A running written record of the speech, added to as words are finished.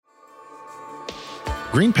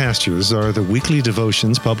Green Pastures are the weekly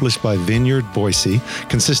devotions published by Vineyard Boise,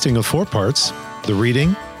 consisting of 4 parts: the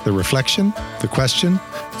reading, the reflection, the question,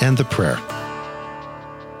 and the prayer.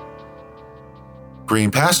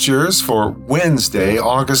 Green Pastures for Wednesday,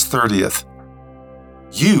 August 30th.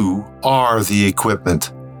 You are the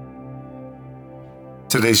equipment.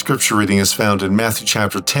 Today's scripture reading is found in Matthew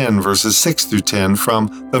chapter 10, verses 6 through 10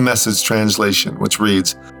 from the Message translation, which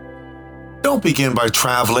reads, "Don't begin by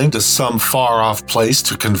traveling to some far-off place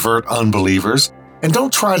to convert unbelievers, and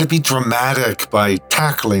don't try to be dramatic by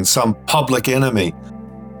tackling some public enemy.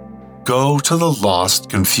 Go to the lost,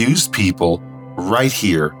 confused people right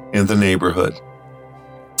here in the neighborhood.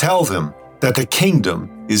 Tell them that the kingdom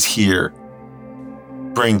is here.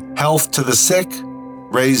 Bring health to the sick,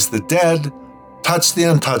 raise the dead, touch the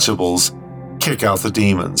untouchables, kick out the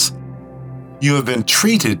demons. You have been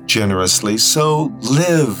treated generously, so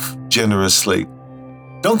live generously.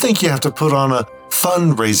 Don't think you have to put on a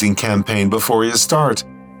fundraising campaign before you start.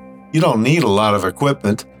 You don't need a lot of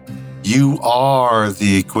equipment. You are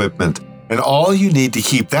the equipment, and all you need to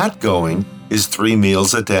keep that going is 3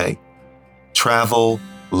 meals a day. Travel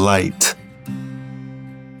light."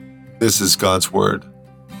 This is God's Word.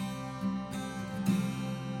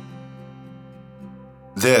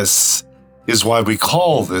 This is why we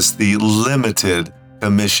call this the limited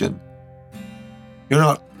commission. You're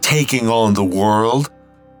not taking on the world.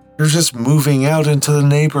 You're just moving out into the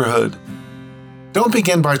neighborhood. Don't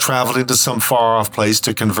begin by traveling to some far-off place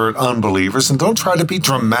to convert unbelievers, and don't try to be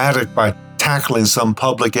dramatic by tackling some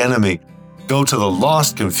public enemy. Go to the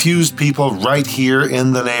lost, confused people right here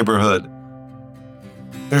in the neighborhood.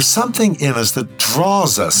 There's something in us that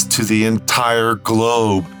draws us to the entire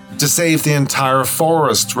globe, to save the entire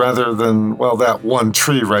forest rather than, that one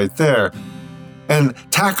tree right there. And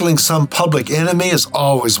tackling some public enemy is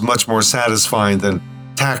always much more satisfying than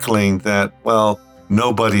tackling that,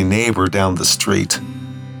 nobody neighbor down the street.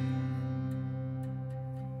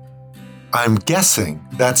 I'm guessing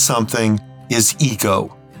that something is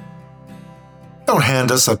ego. Don't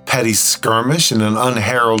hand us a petty skirmish in an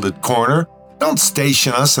unheralded corner. Don't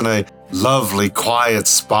station us in a lovely, quiet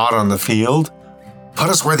spot on the field. Put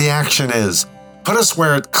us where the action is. Put us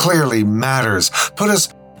where it clearly matters. Put us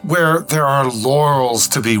where there are laurels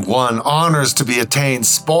to be won, honors to be attained,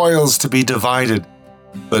 spoils to be divided.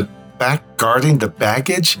 But back guarding the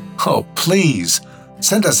baggage? Oh, please.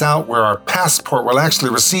 Send us out where our passport will actually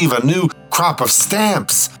receive a new crop of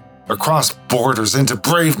stamps, across borders into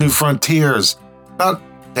brave new frontiers, not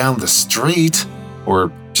down the street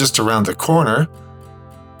or just around the corner.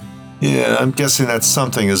 Yeah, I'm guessing that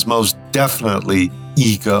something is most definitely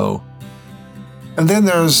ego. And then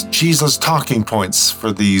there's Jesus' talking points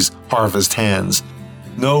for these harvest hands.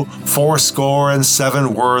 No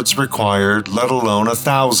 77 words required, let alone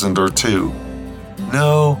 1,000 or 2.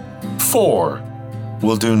 No, 4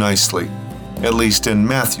 will do nicely, at least in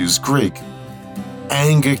Matthew's Greek.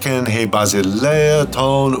 Anglican he basileia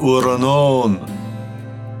ton uranon,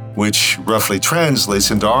 which roughly translates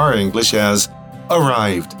into our English as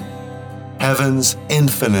arrived, heaven's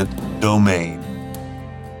infinite domain,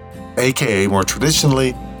 aka more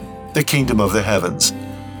traditionally, the kingdom of the heavens.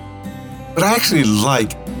 But I actually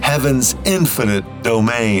like heaven's infinite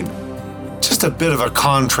domain. Just a bit of a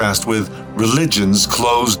contrast with religion's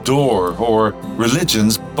closed door or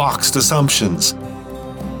religion's boxed assumptions.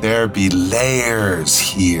 There be layers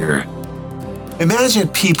here. Imagine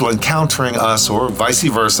people encountering us or vice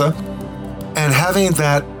versa and having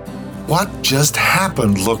that "what just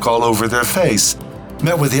happened" look all over their face,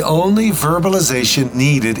 met with the only verbalization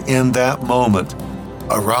needed in that moment.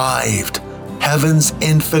 Arrived, heaven's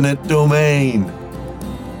infinite domain.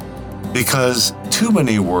 Because too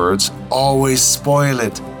many words always spoil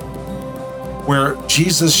it. Where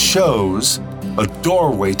Jesus shows, a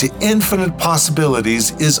doorway to infinite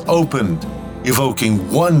possibilities is opened,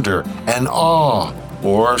 evoking wonder and awe,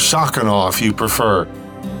 or shock and awe if you prefer,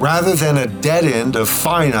 rather than a dead end of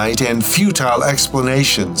finite and futile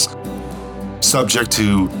explanations, subject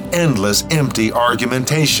to endless empty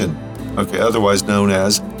argumentation, otherwise known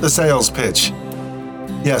as the sales pitch.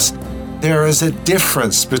 Yes, there is a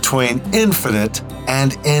difference between infinite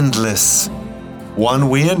and endless. One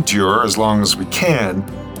we endure as long as we can.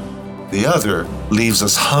 The other leaves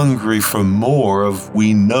us hungry for more of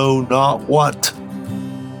we know not what.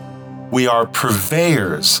 We are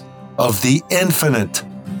purveyors of the infinite.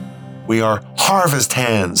 We are harvest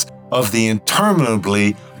hands of the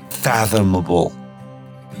interminably fathomable.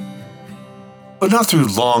 But not through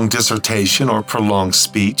long dissertation or prolonged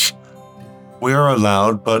speech. We are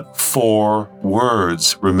allowed but 4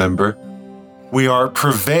 words, remember. We are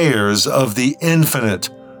purveyors of the infinite,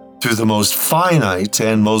 through the most finite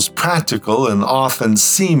and most practical and often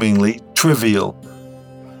seemingly trivial.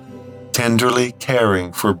 Tenderly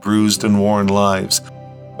caring for bruised and worn lives,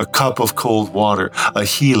 a cup of cold water, a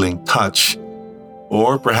healing touch,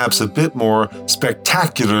 or perhaps a bit more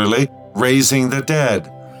spectacularly, raising the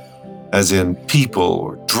dead, as in people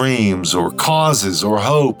or dreams or causes or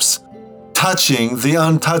hopes, touching the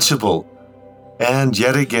untouchable, and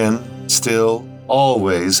yet again, still,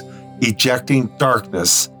 always, ejecting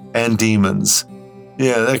darkness and demons.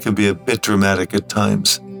 Yeah, that can be a bit dramatic at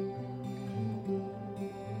times.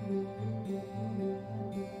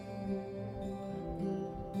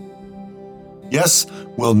 Yes,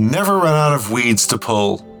 we'll never run out of weeds to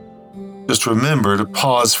pull. Just remember to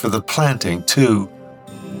pause for the planting, too.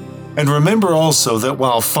 And remember also that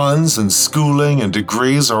while funds and schooling and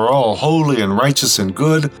degrees are all holy and righteous and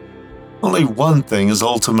good, only one thing is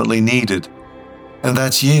ultimately needed, and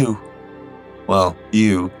that's you. Well,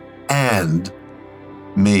 you and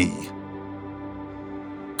me.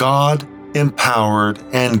 God empowered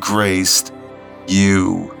and graced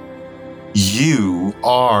you. You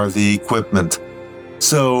are the equipment.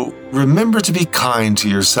 So remember to be kind to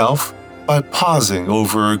yourself by pausing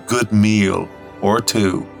over a good meal or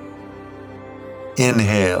two.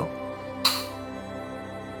 Inhale.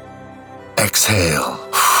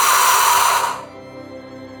 Exhale.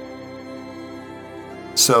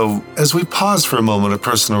 So, as we pause for a moment of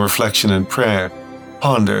personal reflection and prayer,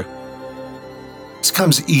 ponder. This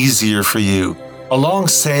comes easier for you, a long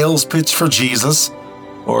sales pitch for Jesus,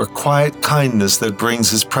 or a quiet kindness that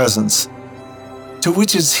brings His presence? To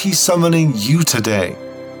which is He summoning you today?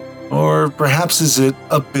 Or perhaps is it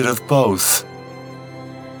a bit of both?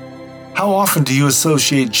 How often do you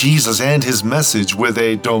associate Jesus and His message with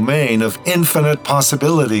a domain of infinite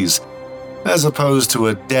possibilities, as opposed to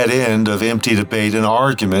a dead end of empty debate and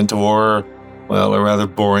argument or, well, a rather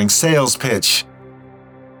boring sales pitch?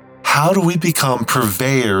 How do we become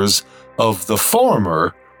purveyors of the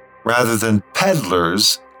former rather than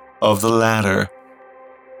peddlers of the latter?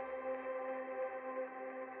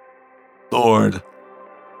 Lord,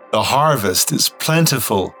 the harvest is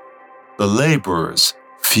plentiful, the laborers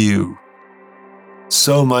few.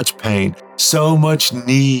 So much pain, so much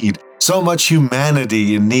need, so much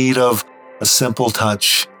humanity in need of a simple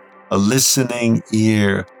touch, a listening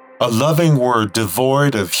ear, a loving word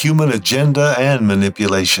devoid of human agenda and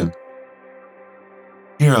manipulation.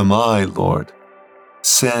 Here am I, Lord.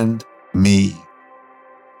 Send me.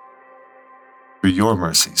 For your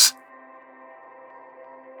mercies.